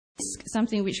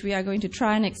something which we are going to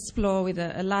try and explore with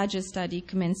a larger study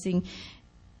commencing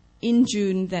in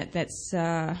June.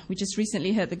 We just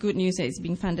recently heard the good news that it's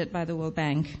being funded by the World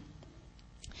Bank.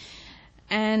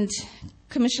 And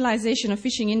commercialization of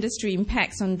fishing industry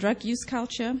impacts on drug use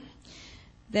culture.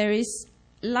 There is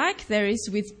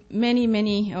with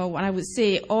many, or what I would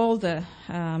say all the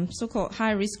so-called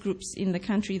high-risk groups in the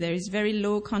country, there is very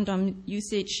low condom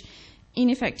usage,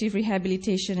 ineffective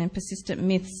rehabilitation, and persistent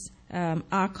myths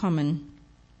are common.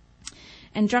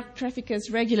 And drug traffickers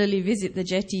regularly visit the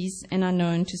jetties and are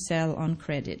known to sell on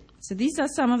credit. So these are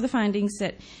some of the findings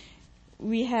that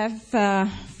we have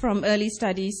from early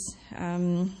studies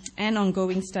and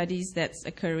ongoing studies that's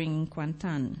occurring in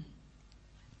Kuantan.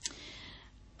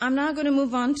 I'm now going to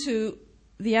move on to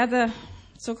the other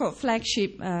so-called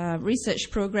flagship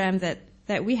research program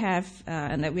that we have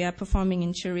and that we are performing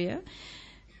in Sharia.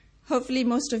 Hopefully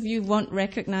most of you won't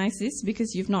recognize this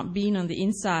because you've not been on the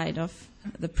inside of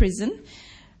the prison.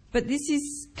 But this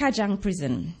is Kajang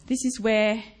Prison. This is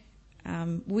where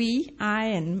I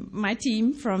and my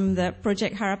team from the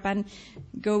Project Harapan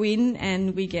go in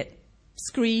and we get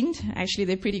screened. Actually,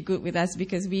 they're pretty good with us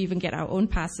because we even get our own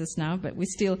passes now, but we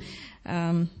still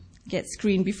get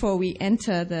screened before we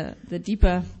enter the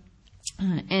deeper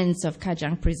ends of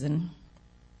Kajang Prison.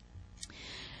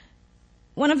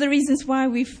 One of the reasons why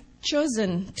we've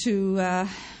chosen to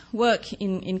work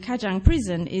in Kajang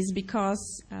Prison is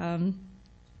because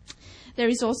there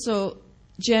is also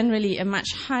generally a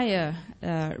much higher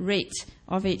rate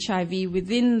of HIV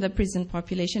within the prison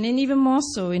population, and even more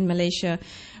so in Malaysia,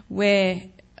 where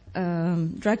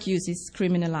drug use is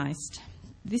criminalized.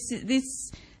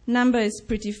 This number is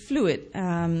pretty fluid,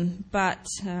 but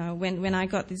when I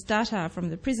got this data from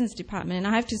the Prisons Department, and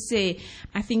I have to say,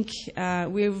 I think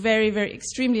we're very, very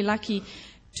extremely lucky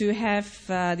to have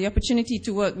the opportunity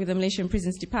to work with the Malaysian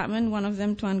Prisons Department. One of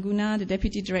them, Tuan Guna, the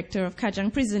Deputy Director of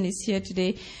Kajang Prison, is here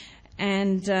today.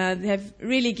 And they have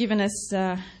really given us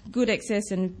good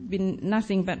access and been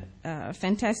nothing but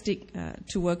fantastic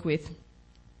to work with.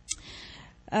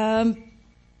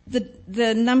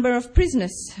 The number of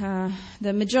prisoners,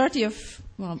 the majority of,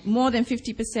 more than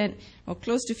 50% or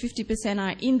close to 50%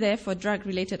 are in there for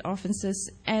drug-related offences,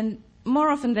 and more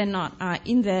often than not are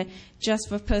in there just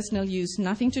for personal use,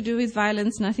 nothing to do with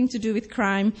violence, nothing to do with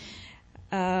crime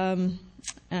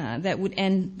that would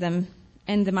end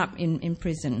them up in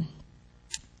prison.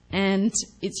 And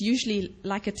it's usually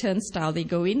like a turnstile. They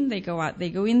go in, they go out, they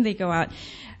go in, they go out.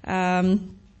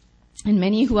 And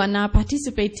many who are now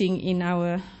participating in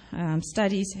our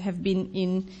studies have been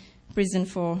in prison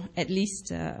for at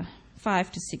least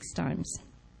 5 to 6 times.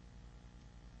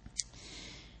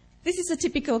 This is a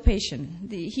typical patient.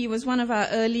 He was one of our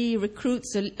early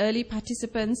recruits, early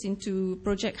participants into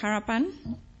Project Harapan.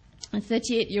 A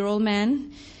 38-year-old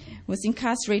man was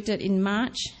incarcerated in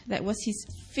March. That was his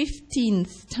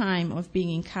 15th time of being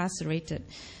incarcerated.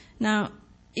 Now,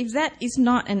 if that is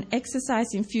not an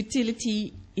exercise in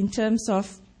futility in terms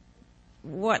of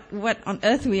what on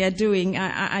earth we are doing,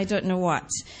 I don't know what.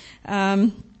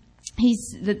 That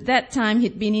time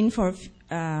he'd been in for,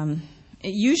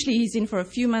 usually he's in for a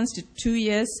few months to 2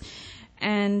 years,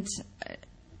 and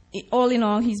all in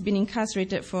all, he's been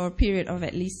incarcerated for a period of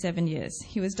at least 7 years.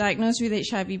 He was diagnosed with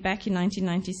HIV back in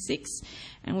 1996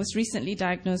 and was recently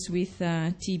diagnosed with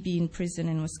TB in prison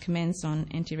and was commenced on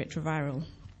antiretroviral.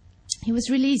 He was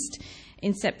released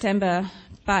in September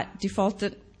but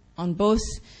defaulted on both,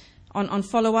 on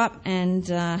follow-up, and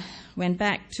went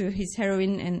back to his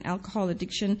heroin and alcohol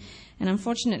addiction. And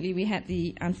unfortunately, we had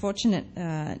the unfortunate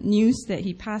news that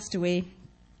he passed away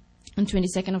on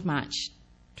 22nd of March,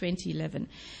 2011.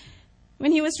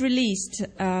 When he was released,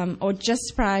 or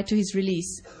just prior to his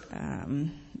release,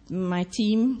 my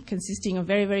team, consisting of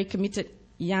very, very committed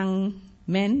young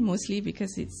men, mostly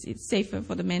because it's safer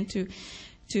for the men to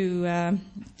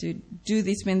do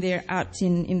this when they're out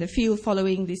in the field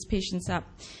following these patients up,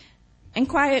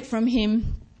 inquired from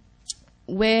him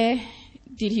where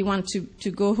did he want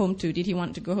to go home to. Did he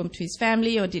want to go home to his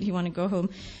family, or did he want to go home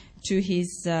to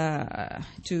his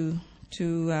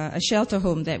to a shelter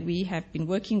home that we have been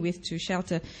working with to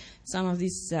shelter some of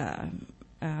these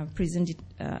prison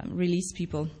release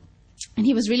people. And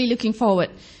he was really looking forward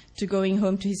to going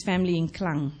home to his family in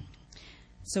Klang.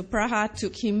 So Praha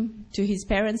took him to his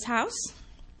parents' house.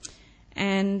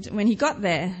 And when he got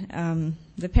there,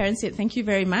 the parents said, "Thank you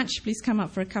very much. Please come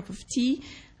up for a cup of tea.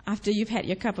 After you've had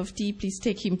your cup of tea, please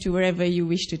take him to wherever you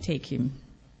wish to take him."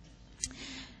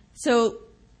 So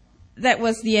that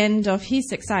was the end of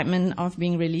his excitement of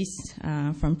being released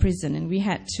from prison, and we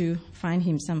had to find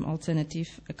him some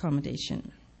alternative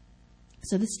accommodation.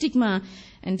 So the stigma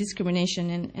and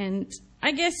discrimination, and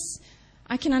I guess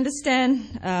I can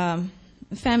understand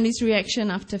the family's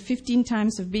reaction after 15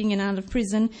 times of being in and out of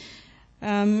prison,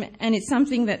 and it's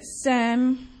something that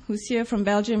Sam, who's here from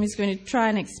Belgium, is going to try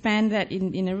and expand that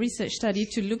in a research study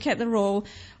to look at the role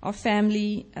of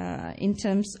family in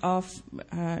terms of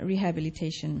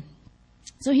rehabilitation.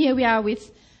 So here we are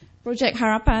with Project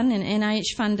Harapan, an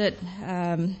NIH-funded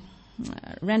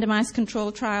randomized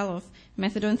control trial of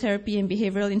methadone therapy and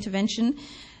behavioral intervention.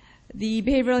 The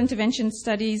behavioral intervention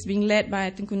study is being led by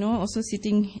Tengkuno, also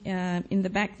sitting in the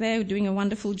back there, doing a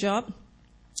wonderful job.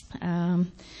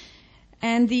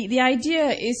 And the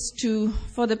idea is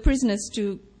for the prisoners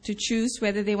to choose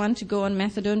whether they want to go on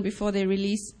methadone before they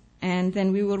release, and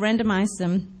then we will randomize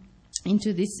them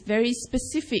into this very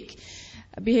specific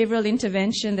behavioral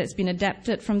intervention that's been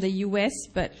adapted from the US,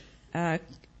 but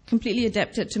completely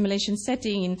adapted to Malaysian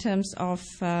setting in terms of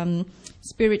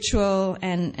spiritual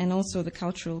and also the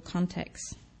cultural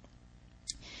context.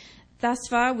 Thus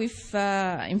far, we've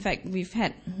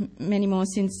had many more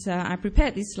since I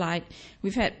prepared this slide.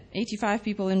 We've had 85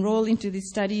 people enrolled into this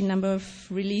study, number of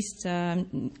released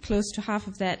close to half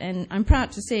of that, and I'm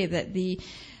proud to say that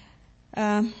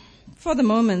for the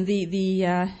moment,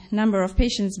 the number of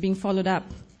patients being followed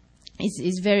up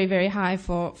is very, very high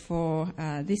for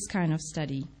this kind of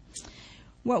study.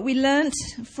 What we learned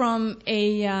from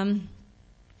a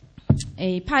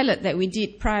pilot that we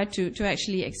did prior to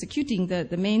actually executing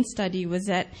the main study was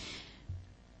that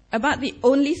about the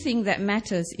only thing that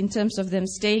matters in terms of them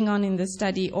staying on in the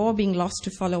study or being lost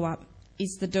to follow-up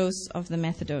is the dose of the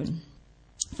methadone.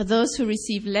 For those who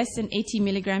receive less than 80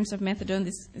 milligrams of methadone,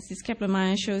 this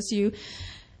Kaplan-Meier shows you,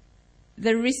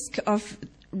 the risk of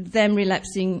them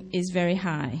relapsing is very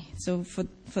high. So for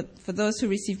those who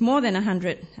receive more than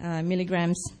 100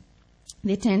 milligrams,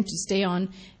 they tend to stay on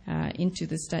into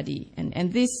the study.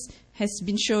 And this has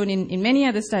been shown in many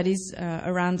other studies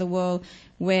around the world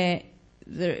where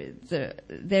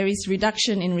there is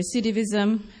reduction in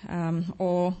recidivism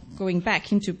or going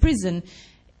back into prison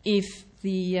if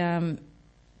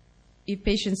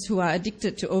patients who are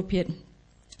addicted to opiate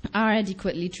are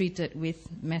adequately treated with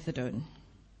methadone.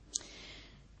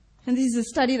 And this is a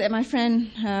study that my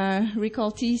friend Rick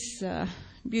Ortiz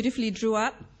beautifully drew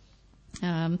up,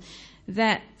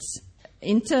 that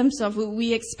in terms of,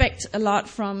 we expect a lot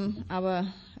from our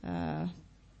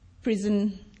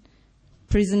prisoners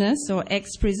or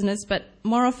ex-prisoners, but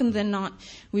more often than not,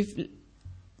 we've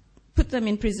put them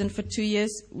in prison for 2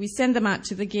 years, we send them out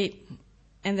to the gate,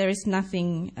 and there is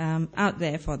nothing out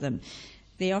there for them.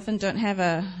 They often don't have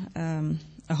a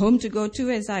home to go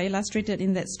to, as I illustrated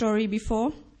in that story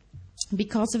before.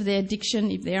 Because of their addiction,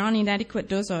 if they're on inadequate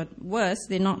dose or worse,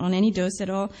 they're not on any dose at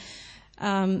all,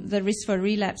 the risk for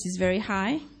relapse is very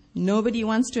high. Nobody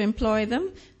wants to employ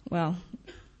them. Well,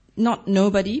 not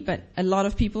nobody, but a lot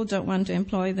of people don't want to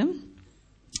employ them.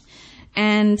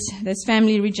 And there's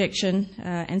family rejection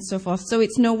and so forth. So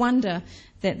it's no wonder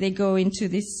that they go into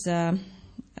this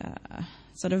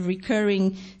sort of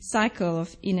recurring cycle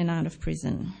of in and out of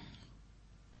prison.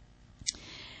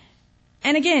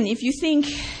 And again, if you think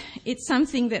it's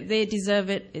something that they deserve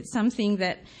it's something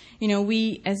that,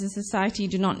 we as a society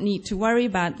do not need to worry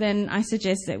about, then I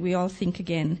suggest that we all think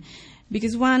again.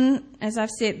 Because one, as I've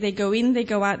said, they go in, they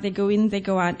go out, they go in, they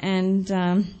go out, and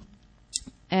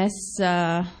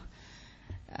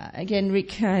again,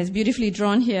 Rick has beautifully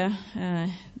drawn here,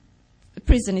 the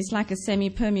prison is like a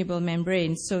semi-permeable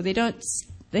membrane, so the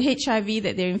HIV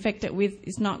that they're infected with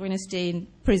is not going to stay in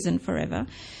prison forever.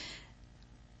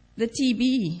 The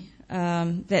TB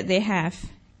that they have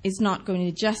is not going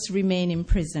to just remain in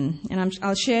prison. And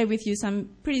I'll share with you some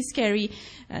pretty scary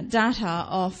data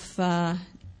of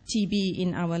TB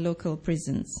in our local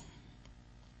prisons,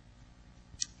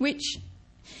 which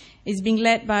is being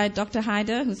led by Dr.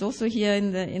 Haider, who's also here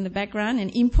in the background, an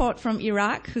import from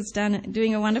Iraq, who's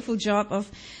doing a wonderful job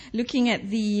of looking at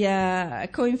the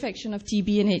co-infection of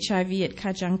TB and HIV at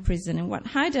Kajang prison. And what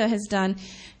Haider has done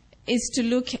is to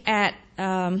look at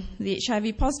the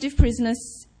HIV-positive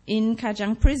prisoners in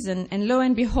Kajang prison, and lo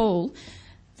and behold,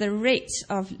 the rate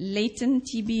of latent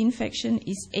TB infection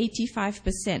is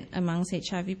 85% amongst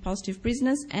HIV-positive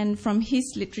prisoners, and from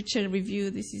his literature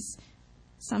review, this is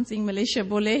something Malaysia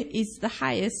boleh, is the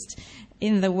highest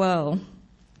in the world.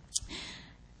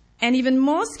 And even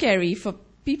more scary for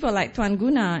people like Tuan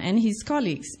Guna and his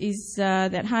colleagues is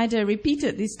that Haider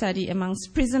repeated this study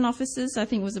amongst prison officers. I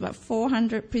think it was about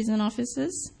 400 prison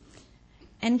officers.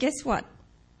 And guess what?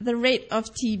 The rate of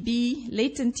TB,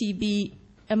 latent TB,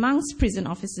 amongst prison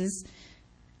officers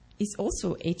is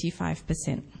also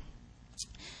 85%.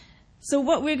 So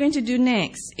what we're going to do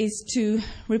next is to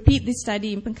repeat this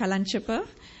study in Pangkalan Cepa,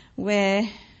 where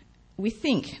we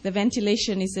think the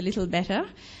ventilation is a little better,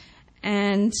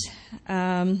 and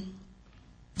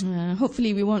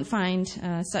hopefully we won't find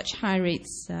such high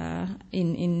rates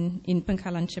in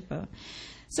Pangkalan Cepa.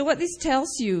 So what this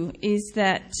tells you is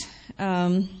that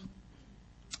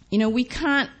we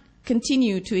can't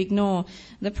continue to ignore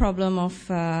the problem of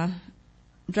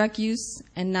drug use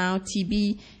and now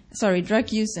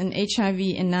drug use and HIV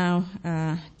and now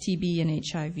TB and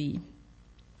HIV.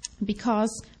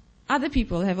 Because other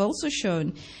people have also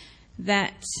shown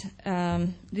that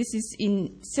this is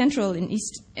in Central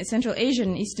Asian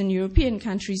and Eastern European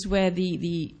countries where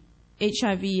the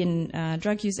HIV and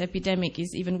drug use epidemic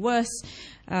is even worse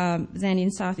than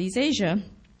in Southeast Asia,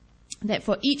 that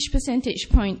for each percentage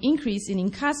point increase in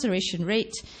incarceration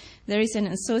rate, there is an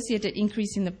associated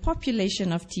increase in the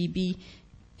population of TB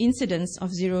incidence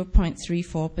of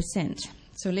 0.34%.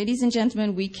 So, ladies and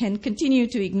gentlemen, we can continue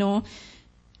to ignore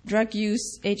drug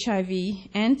use, HIV,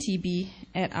 and TB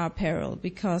at our peril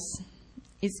because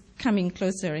it's coming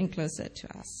closer and closer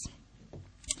to us.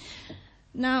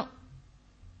 Now,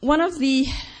 one of the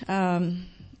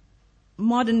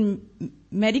modern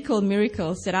medical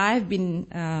miracles that I've been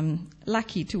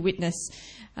lucky to witness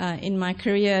in my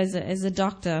career as a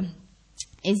doctor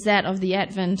is that of the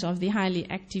advent of the highly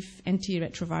active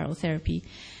antiretroviral therapy.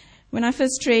 When I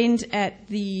first trained at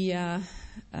the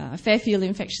Fairfield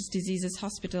Infectious Diseases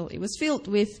Hospital, it was filled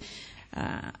with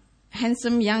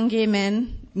handsome young gay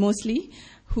men, mostly,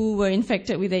 who were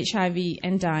infected with HIV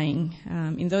and dying.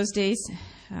 In those days,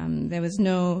 there was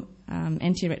no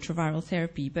antiretroviral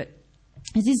therapy, but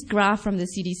as this graph from the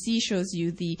CDC shows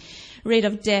you, the rate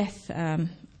of death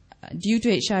due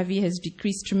to HIV has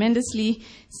decreased tremendously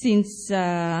since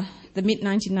the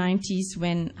mid-1990s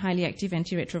when highly active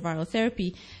antiretroviral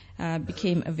therapy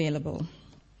became available.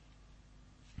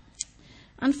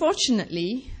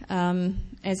 Unfortunately,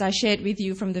 as I shared with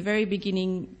you from the very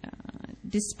beginning,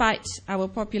 despite our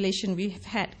population, we've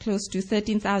had close to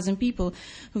 13,000 people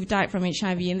who've died from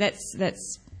HIV, and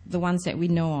that's the ones that we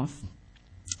know of.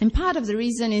 And part of the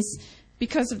reason is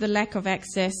because of the lack of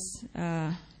access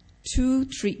to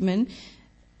treatment,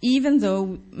 even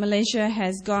though Malaysia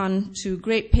has gone to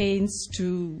great pains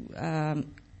to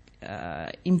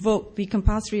invoke the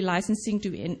compulsory licensing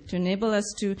to enable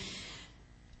us to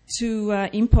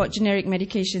import generic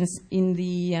medications in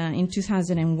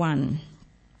 2001.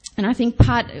 And I think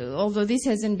although this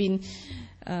hasn't been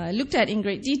looked at in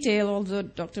great detail, although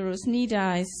Dr.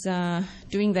 Rosnida is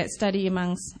doing that study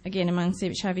amongst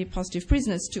HIV-positive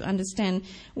prisoners to understand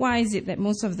why is it that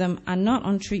most of them are not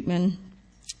on treatment,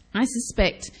 I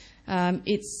suspect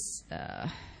it's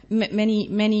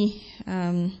many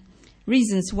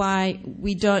reasons why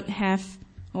we don't have,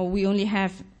 or we only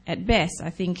have at best, I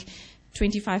think,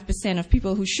 25% of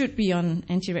people who should be on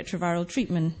antiretroviral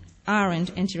treatment are on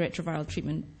antiretroviral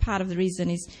treatment. Part of the reason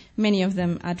is many of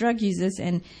them are drug users,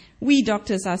 and we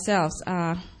doctors ourselves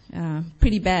are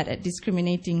pretty bad at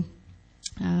discriminating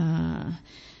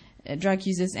drug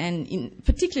users, and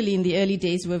particularly in the early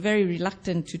days, we're very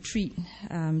reluctant to treat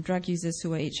drug users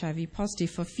who are HIV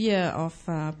positive for fear of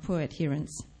poor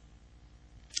adherence.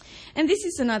 And this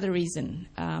is another reason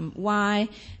why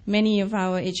many of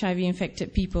our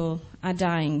HIV-infected people are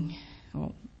dying,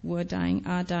 or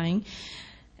are dying.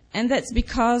 And that's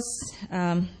because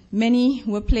many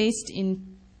were placed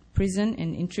in prison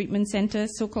and in treatment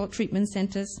centers, so-called treatment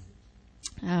centers,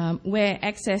 where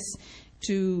access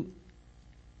to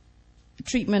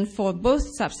treatment for both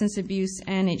substance abuse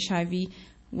and HIV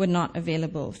were not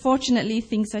available. Fortunately,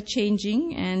 things are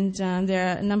changing, and there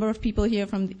are a number of people here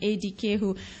from the ADK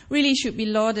who really should be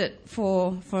lauded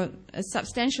for a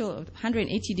substantial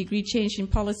 180-degree change in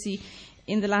policy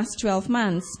in the last 12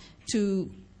 months to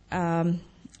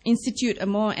institute a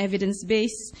more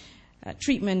evidence-based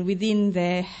treatment within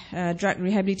their drug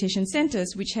rehabilitation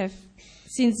centers, which have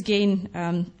since gained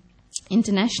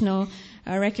international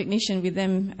recognition, with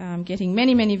them getting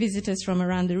many, many visitors from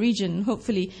around the region.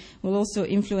 Hopefully will also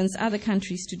influence other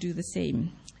countries to do the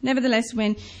same. Nevertheless,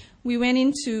 when we went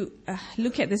in to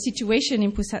look at the situation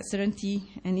in Pusat Serenity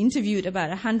and interviewed about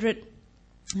 100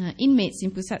 inmates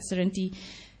in Pusat Serenity,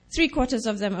 3/4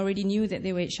 of them already knew that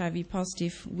they were HIV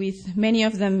positive, with many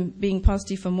of them being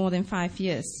positive for more than 5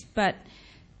 years. But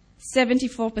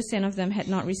 74% of them had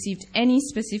not received any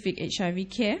specific HIV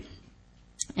care,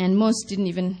 and most didn't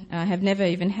even have never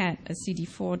even had a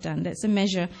CD4 done. That's a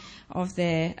measure of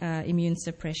their immune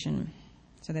suppression.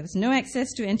 So there was no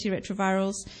access to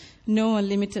antiretrovirals, no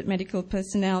unlimited medical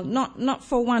personnel, not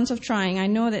for want of trying. I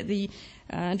know that the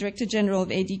Director General of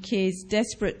ADK is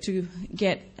desperate to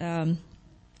get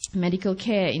medical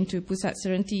care into Pusat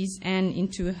Serentis and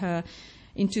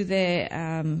into their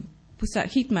Pusat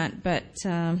Khidmat, but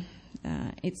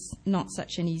it's not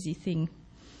such an easy thing.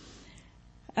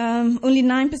 Only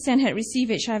 9% had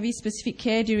received HIV-specific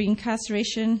care during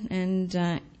incarceration,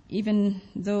 and even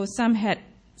though some had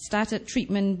started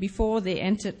treatment before they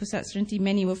entered Pusat Serenti,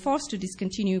 many were forced to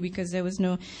discontinue because there was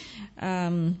no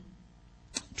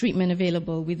treatment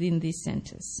available within these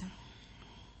centers.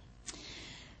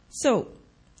 So,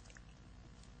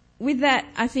 with that,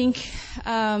 I think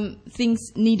things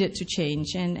needed to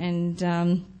change,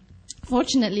 and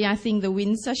fortunately, I think the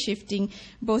winds are shifting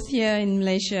both here in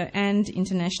Malaysia and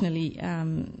internationally.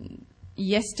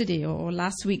 Yesterday or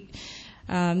last week,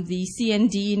 the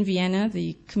CND in Vienna,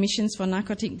 the Commissions for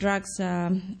Narcotic Drugs,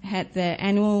 had their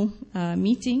annual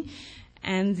meeting,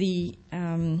 and the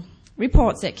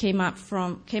reports that came out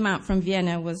from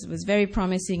Vienna was very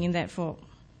promising in that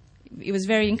it was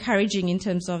very encouraging in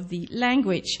terms of the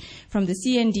language from the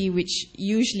CND, which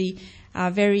usually are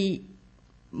very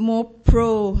more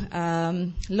pro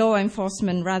law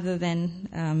enforcement rather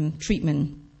than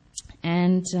treatment.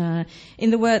 And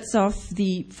in the words of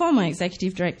the former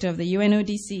executive director of the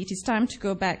UNODC, it is time to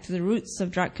go back to the roots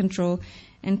of drug control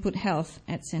and put health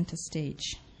at center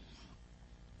stage.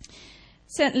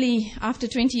 Certainly, after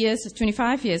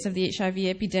 25 years of the HIV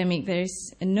epidemic, there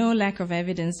is no lack of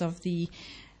evidence of the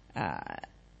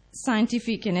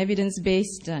scientific and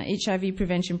evidence-based HIV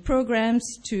prevention programs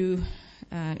to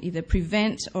either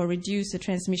prevent or reduce the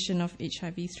transmission of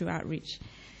HIV through outreach.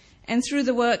 And through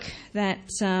the work that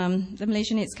the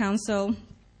Malaysian AIDS Council,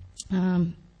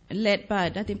 led by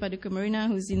Datin Paduka Marina,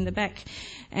 who's in the back,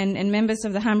 and members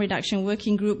of the Harm Reduction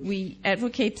Working Group, we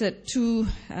advocated to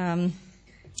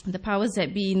the powers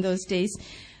that be in those days,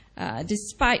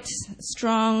 despite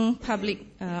strong public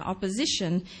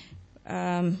opposition,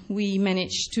 we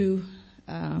managed to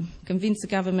convince the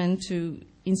government to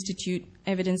institute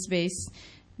evidence-based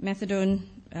methadone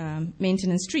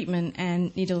maintenance treatment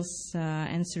and needles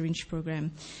and syringe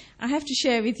program. I have to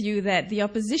share with you that the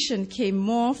opposition came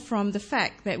more from the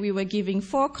fact that we were giving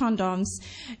 4 condoms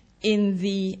in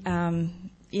the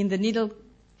needle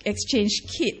exchange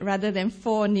kit rather than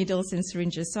 4 needles and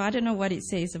syringes. So I don't know what it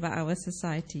says about our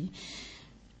society.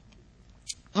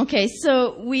 Okay,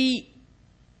 so we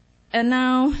are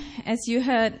now, as you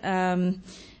heard,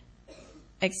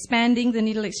 expanding the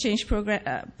needle exchange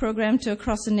program to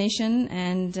across the nation,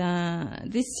 and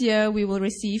this year we will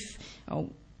receive,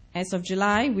 as of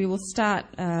July, we will start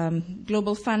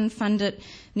Global Fund-funded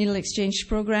needle exchange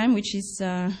program, which is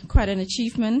quite an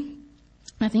achievement,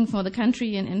 I think, for the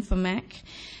country and for MAC.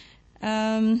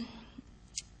 And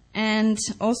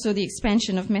also the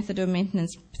expansion of methadone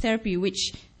maintenance therapy,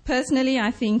 which personally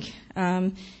I think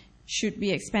should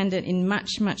be expanded in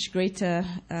much, much greater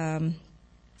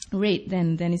rate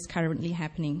than is currently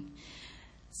happening.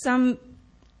 To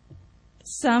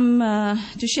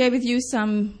share with you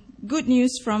some good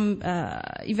news from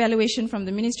evaluation from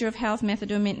the Ministry of Health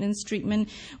methadone maintenance treatment.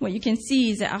 What you can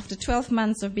see is that after 12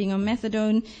 months of being on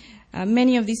methadone,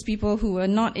 many of these people who were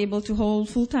not able to hold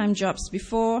full-time jobs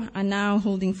before are now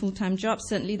holding full-time jobs.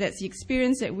 Certainly that's the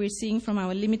experience that we're seeing from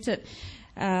our limited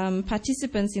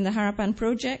participants in the Harapan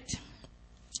project,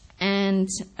 and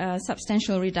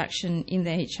substantial reduction in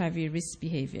their HIV risk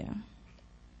behavior.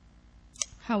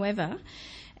 However,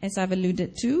 as I've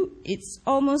alluded to, it's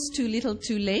almost too little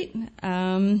too late.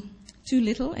 Too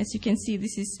little, as you can see,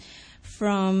 this is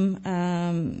from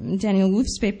Daniel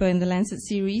Wolf's paper in the Lancet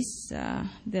series.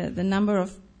 The number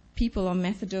of people on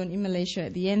methadone in Malaysia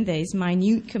at the end there is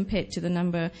minute compared to the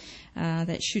number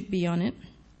that should be on it.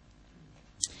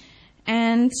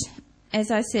 And as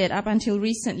I said, up until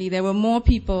recently, there were more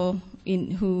people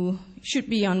who should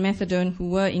be on methadone who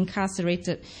were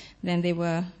incarcerated than they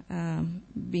were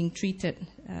being treated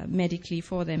medically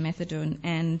for their methadone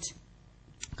and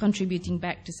contributing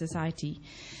back to society.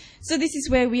 So this is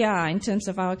where we are in terms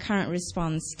of our current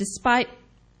response. Despite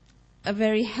a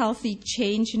very healthy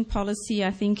change in policy,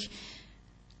 I think,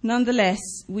 nonetheless,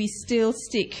 we still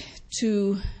stick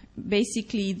to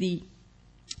basically the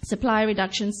supply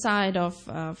reduction side of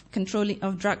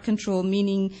drug control,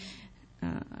 meaning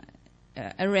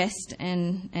arrest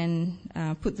and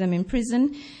put them in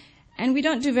prison. And we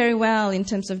don't do very well in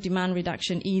terms of demand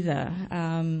reduction either.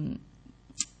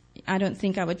 I don't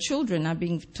think our children are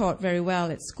being taught very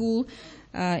well at school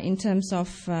in terms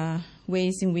of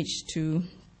ways in which to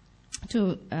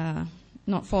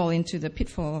not fall into the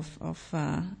pitfall of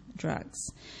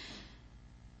drugs.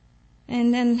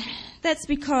 And then that's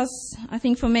because I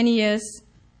think for many years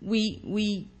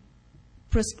we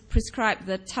prescribe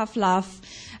the tough love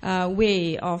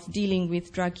way of dealing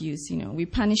with drug use. We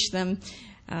punish them,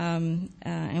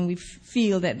 and we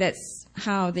feel that that's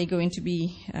how they're going to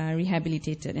be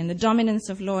rehabilitated. And the dominance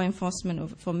of law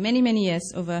enforcement for many, many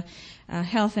years over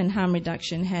health and harm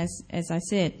reduction has, as I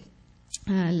said,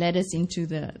 led us into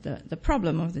the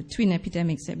problem of the twin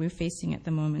epidemics that we're facing at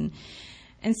the moment.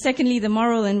 And secondly, the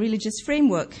moral and religious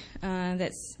framework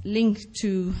that's linked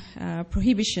to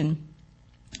prohibition.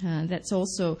 That's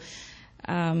also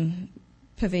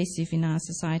pervasive in our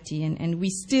society, and we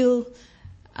still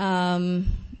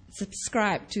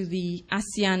subscribe to the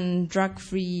ASEAN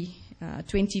drug-free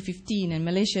 2015 and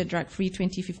Malaysia drug-free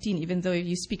 2015, even though if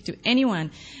you speak to anyone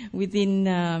within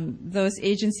those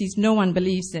agencies, no one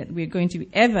believes that we're going to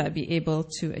ever be able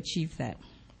to achieve that.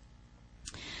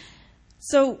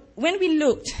 So when we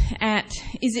looked at,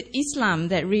 is it Islam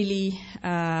that really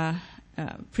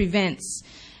prevents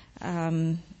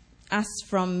us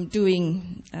from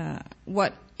doing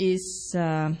what is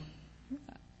a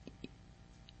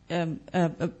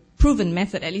proven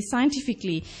method, at least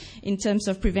scientifically, in terms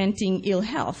of preventing ill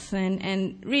health.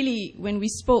 And really, when we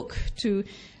spoke to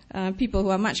people who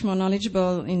are much more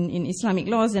knowledgeable in Islamic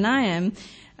laws than I am,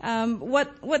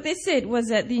 what they said was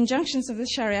that the injunctions of the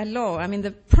Sharia law, I mean, the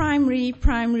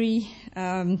primary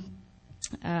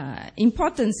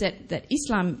importance that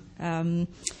Islam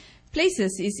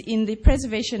places is in the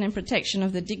preservation and protection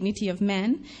of the dignity of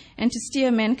man, and to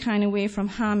steer mankind away from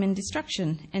harm and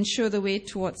destruction, and show the way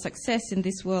towards success in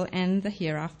this world and the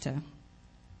hereafter.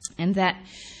 And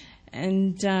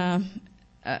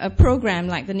a program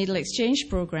like the Needle Exchange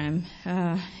program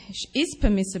is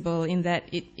permissible in that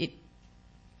it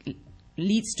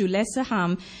leads to lesser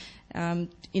harm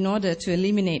in order to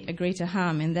eliminate a greater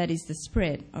harm, and that is the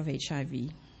spread of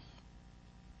HIV.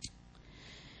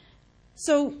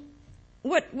 So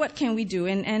what can we do?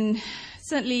 And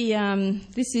certainly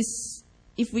this is,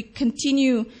 if we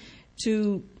continue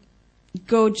to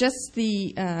go just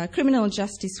the criminal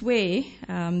justice way,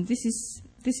 this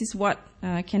is what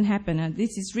can happen.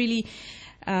 This is really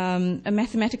a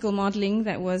mathematical modeling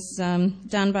that was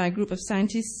done by a group of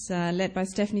scientists led by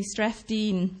Stephanie Strathdy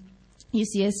in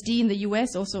UCSD in the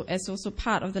US, also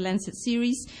part of the Lancet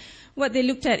series. What they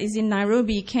looked at is in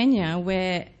Nairobi, Kenya,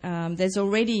 where there's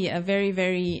already a very,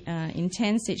 very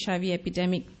intense HIV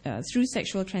epidemic through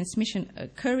sexual transmission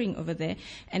occurring over there.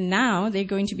 And now they're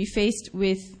going to be faced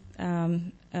with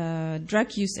a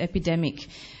drug use epidemic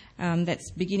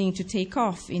that's beginning to take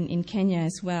off in Kenya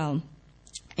as well.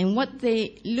 And what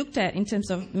they looked at in terms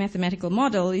of mathematical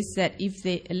model is that if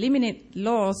they eliminate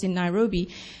laws in Nairobi,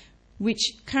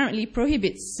 which currently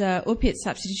prohibits opiate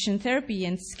substitution therapy,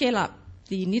 and scale up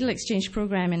the needle exchange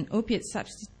program and opiate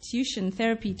substitution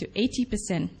therapy to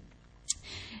 80%,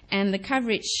 and the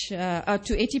coverage to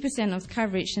 80% of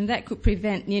coverage, and that could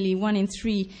prevent nearly 1 in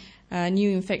 3 new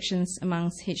infections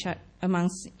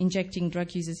amongst injecting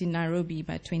drug users in Nairobi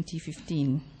by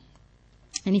 2015.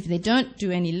 And if they don't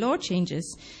do any law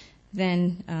changes,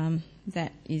 then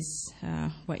that is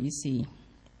what you see.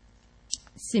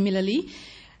 Similarly,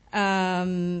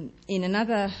 in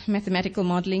another mathematical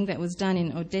modeling that was done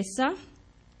in Odessa,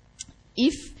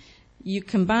 if you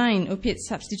combine opiate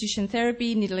substitution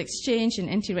therapy, needle exchange, and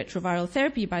antiretroviral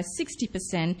therapy by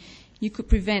 60%, you could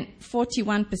prevent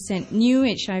 41% new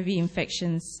HIV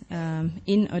infections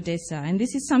in Odessa. And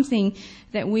this is something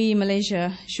that we in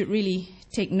Malaysia should really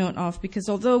take note of, because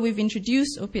although we've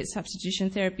introduced opiate substitution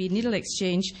therapy, needle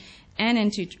exchange, and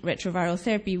antiretroviral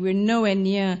therapy, we're nowhere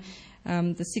near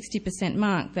the 60%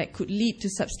 mark that could lead to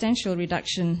substantial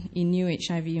reduction in new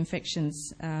HIV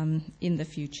infections in the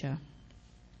future.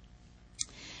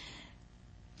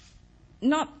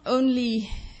 Not only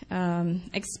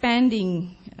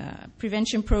expanding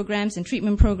prevention programs and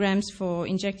treatment programs for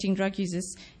injecting drug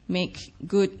users make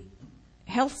good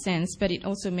health sense, but it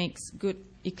also makes good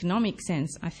economic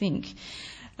sense, I think,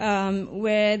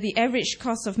 where the average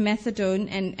cost of methadone,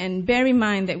 and bear in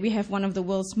mind that we have one of the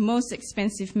world's most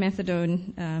expensive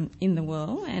methadone in the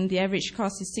world, and the average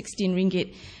cost is 16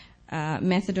 ringgit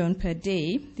methadone per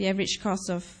day. The average cost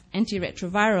of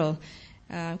antiretroviral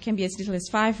can be as little as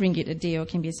 5 ringgit a day, or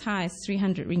can be as high as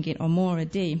 300 ringgit or more a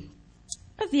day.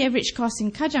 But the average cost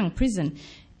in Kajang prison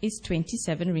is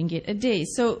 27 ringgit a day.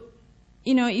 So,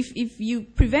 you know, if you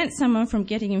prevent someone from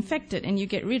getting infected and you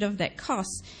get rid of that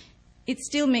cost, it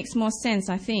still makes more sense,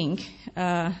 I think,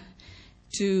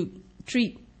 to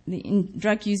treat the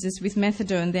drug users with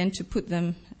methadone than to put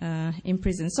them in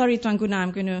prison. Sorry, Tuan Guna,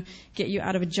 I'm going to get you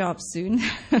out of a job soon.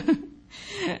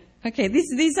 Okay,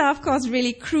 these are, of course,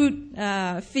 really crude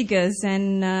figures,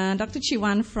 and Dr.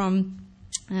 Chiwan from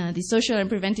the Social and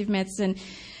Preventive Medicine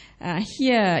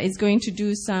here is going to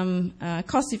do some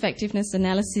cost-effectiveness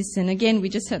analysis. And again, we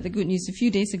just heard the good news a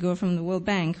few days ago from the World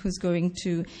Bank, who's going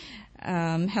to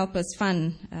help us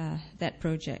fund that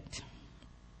project.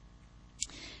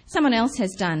 Someone else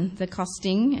has done the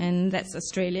costing, and that's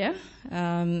Australia.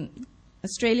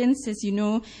 Australians, as you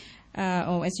know,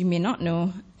 or as you may not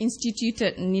know,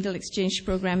 instituted a needle exchange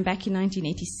program back in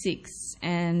 1986.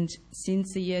 And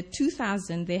since the year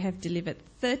 2000, they have delivered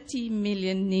 30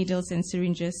 million needles and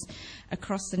syringes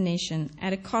across the nation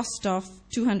at a cost of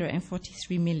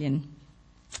 243 million.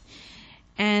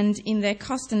 And in their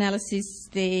cost analysis,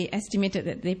 they estimated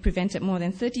that they prevented more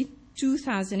than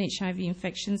 32,000 HIV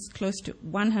infections, close to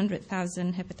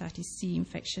 100,000 hepatitis C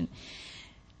infection.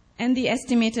 And the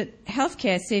estimated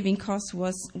healthcare saving cost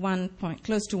was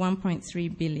close to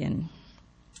 1.3 billion.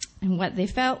 And what they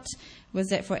felt was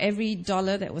that for every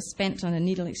dollar that was spent on a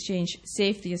needle exchange,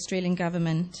 saved the Australian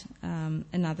government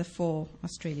another $4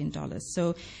 Australian.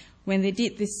 So when they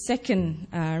did this second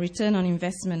return on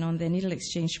investment on their needle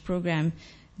exchange program,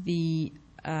 the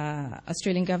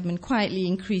Australian government quietly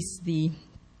increased the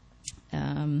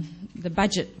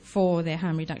budget for their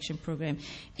harm reduction program.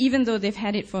 Even though they've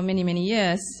had it for many, many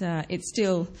years, it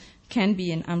still can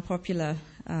be an unpopular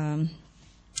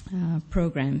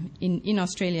program in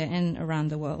Australia and around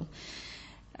the world.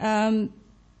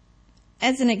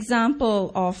 As an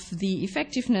example of the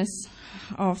effectiveness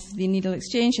of the needle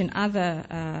exchange and other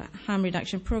harm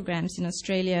reduction programs in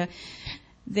Australia,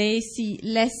 they see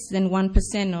less than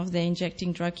 1% of their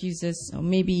injecting drug users, or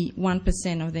maybe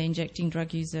 1% of their injecting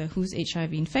drug user who's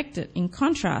HIV infected, in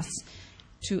contrast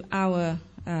to our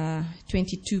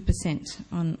 22%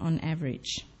 on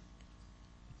average.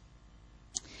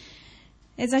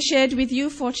 As I shared with you,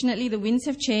 fortunately, the winds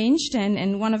have changed,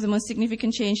 and one of the most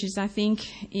significant changes, I think,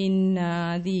 in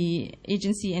the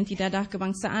agency Anti-Dadah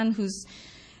Kebangsaan, who's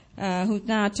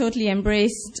now totally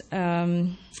embraced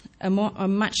a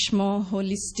much more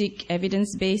holistic,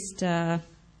 evidence-based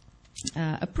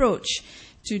approach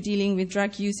to dealing with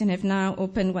drug use, and have now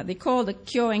opened what they call the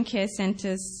Cure and Care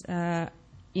Centres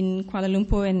in Kuala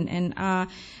Lumpur, and are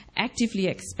actively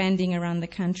expanding around the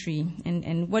country.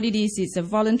 And what it is, it's a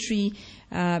voluntary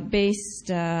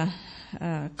based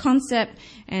concept,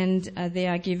 and they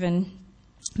are given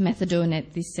methadone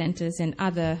at these centres and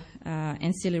other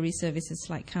ancillary services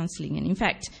like counselling. And in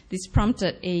fact, this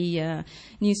prompted a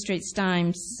New Straits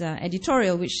Times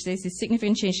editorial which says a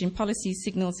significant change in policy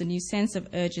signals a new sense of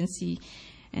urgency,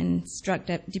 and drug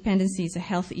dependency is a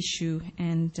health issue,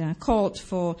 and called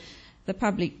for the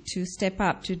public to step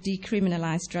up to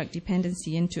decriminalise drug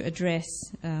dependency and to address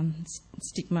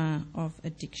stigma of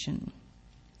addiction.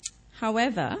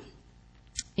 However,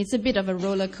 it's a bit of a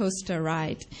roller coaster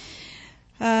ride.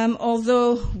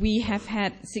 Although we have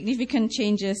had significant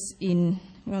changes in,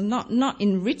 well, not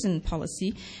in written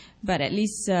policy, but at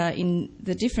least in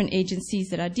the different agencies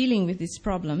that are dealing with this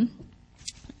problem,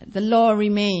 the law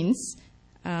remains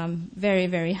very,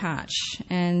 very harsh.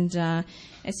 And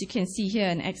as you can see here,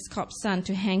 an ex-cop's son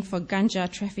to hang for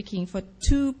ganja trafficking for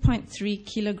 2.3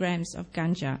 kilograms of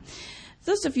ganja.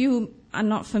 Those of you who are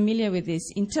not familiar with this,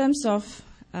 in terms of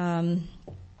the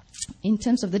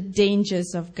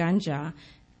dangers of ganja,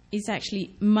 is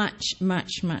actually much,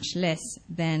 much, much less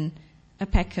than a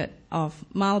packet of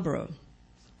Marlboro.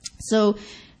 So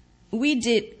we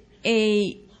did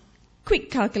a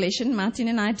quick calculation. Martin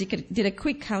and I did a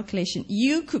quick calculation.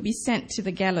 You could be sent to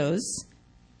the gallows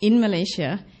in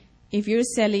Malaysia if you're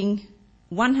selling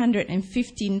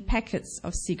 115 packets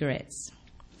of cigarettes.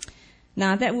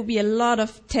 Now, that would be a lot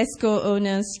of Tesco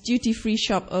owners, duty-free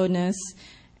shop owners,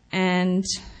 and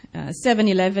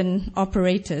 7-Eleven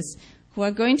operators who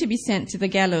are going to be sent to the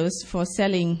gallows for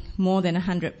selling more than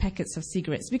 100 packets of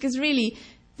cigarettes. Because really,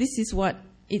 this is what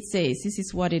it says. This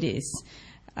is what it is.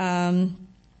 And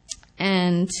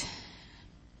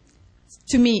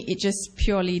to me, it just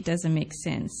purely doesn't make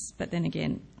sense. But then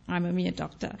again, I'm a mere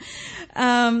doctor.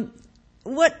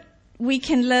 What we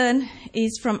can learn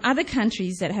is from other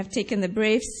countries that have taken the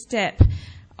brave step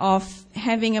of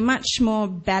having a much more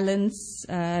balanced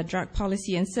drug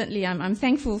policy. And certainly I'm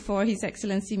thankful for His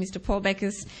Excellency Mr. Paul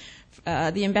Beckers,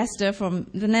 the ambassador from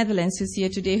the Netherlands, who's here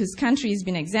today, whose country has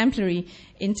been exemplary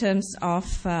in terms of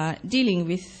dealing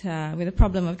with the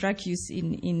problem of drug use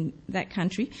in that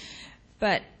country.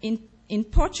 But in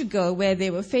Portugal, where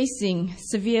they were facing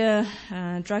severe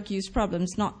drug use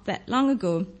problems not that long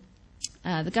ago,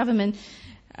 the government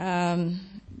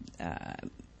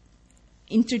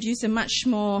introduced a much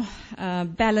more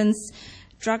balanced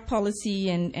drug policy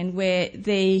and where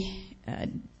they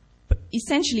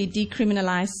essentially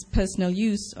decriminalize personal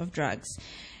use of drugs.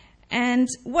 And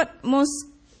what most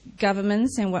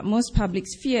governments and what most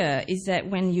publics fear is that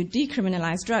when you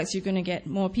decriminalize drugs, you're going to get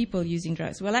more people using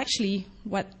drugs. Well, actually,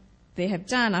 what they have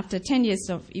done after 10 years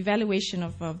of evaluation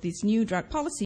of this new drug policy